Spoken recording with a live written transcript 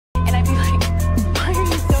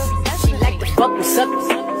fuck me, suck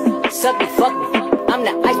me, suck me, fuck me. I'm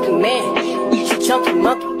the ice cream man, eat you chunky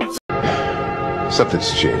monkey.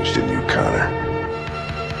 Something's changed in you, Connor.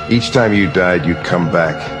 Each time you died, you'd come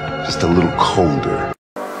back just a little colder.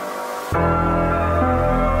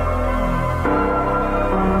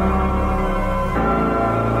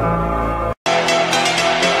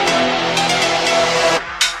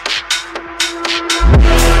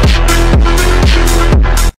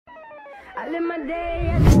 I live my day.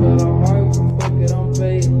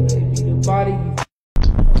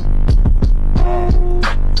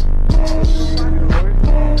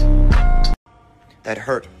 That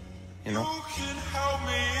hurt, you know?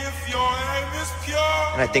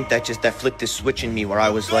 And I think that flipped this switch in me where I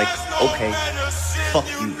was like, okay, fuck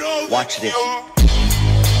you, watch this.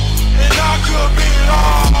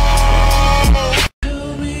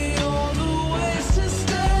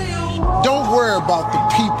 Don't worry about the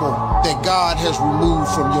people that God has removed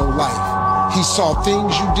from your life. He saw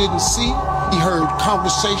things you didn't see. He heard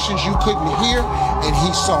conversations you couldn't hear. And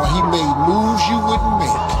he made moves you wouldn't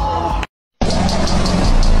make.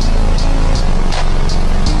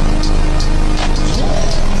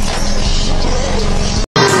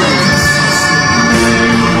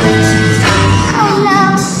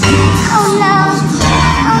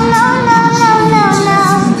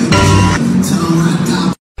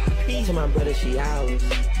 My brother, she ours.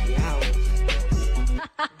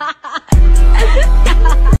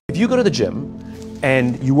 If you go to the gym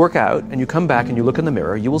and you work out and you come back and you look in the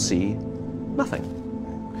mirror, you will see nothing.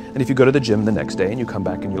 And if you go to the gym the next day and you come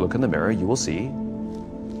back and you look in the mirror, you will see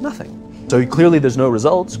nothing. So clearly there's no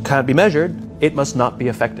results, can't be measured, it must not be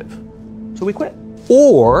effective. So we quit.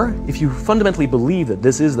 Or if you fundamentally believe that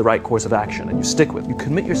this is the right course of action and you stick with it, you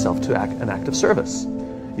commit yourself to an act of service.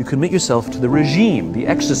 You commit yourself to the regime, the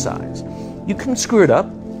exercise. You can screw it up.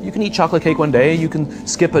 You can eat chocolate cake one day. You can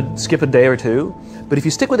skip a day or two. But if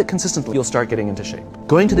you stick with it consistently, you'll start getting into shape.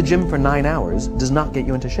 Going to the gym for 9 hours does not get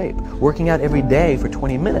you into shape. Working out every day for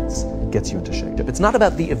 20 minutes gets you into shape. It's not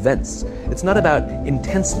about the events. It's not about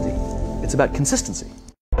intensity. It's about consistency.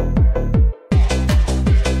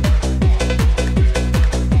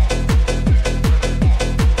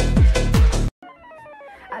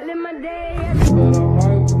 I live my day. But I'm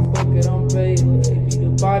hard, fuck it, I'm paid. They be the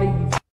body.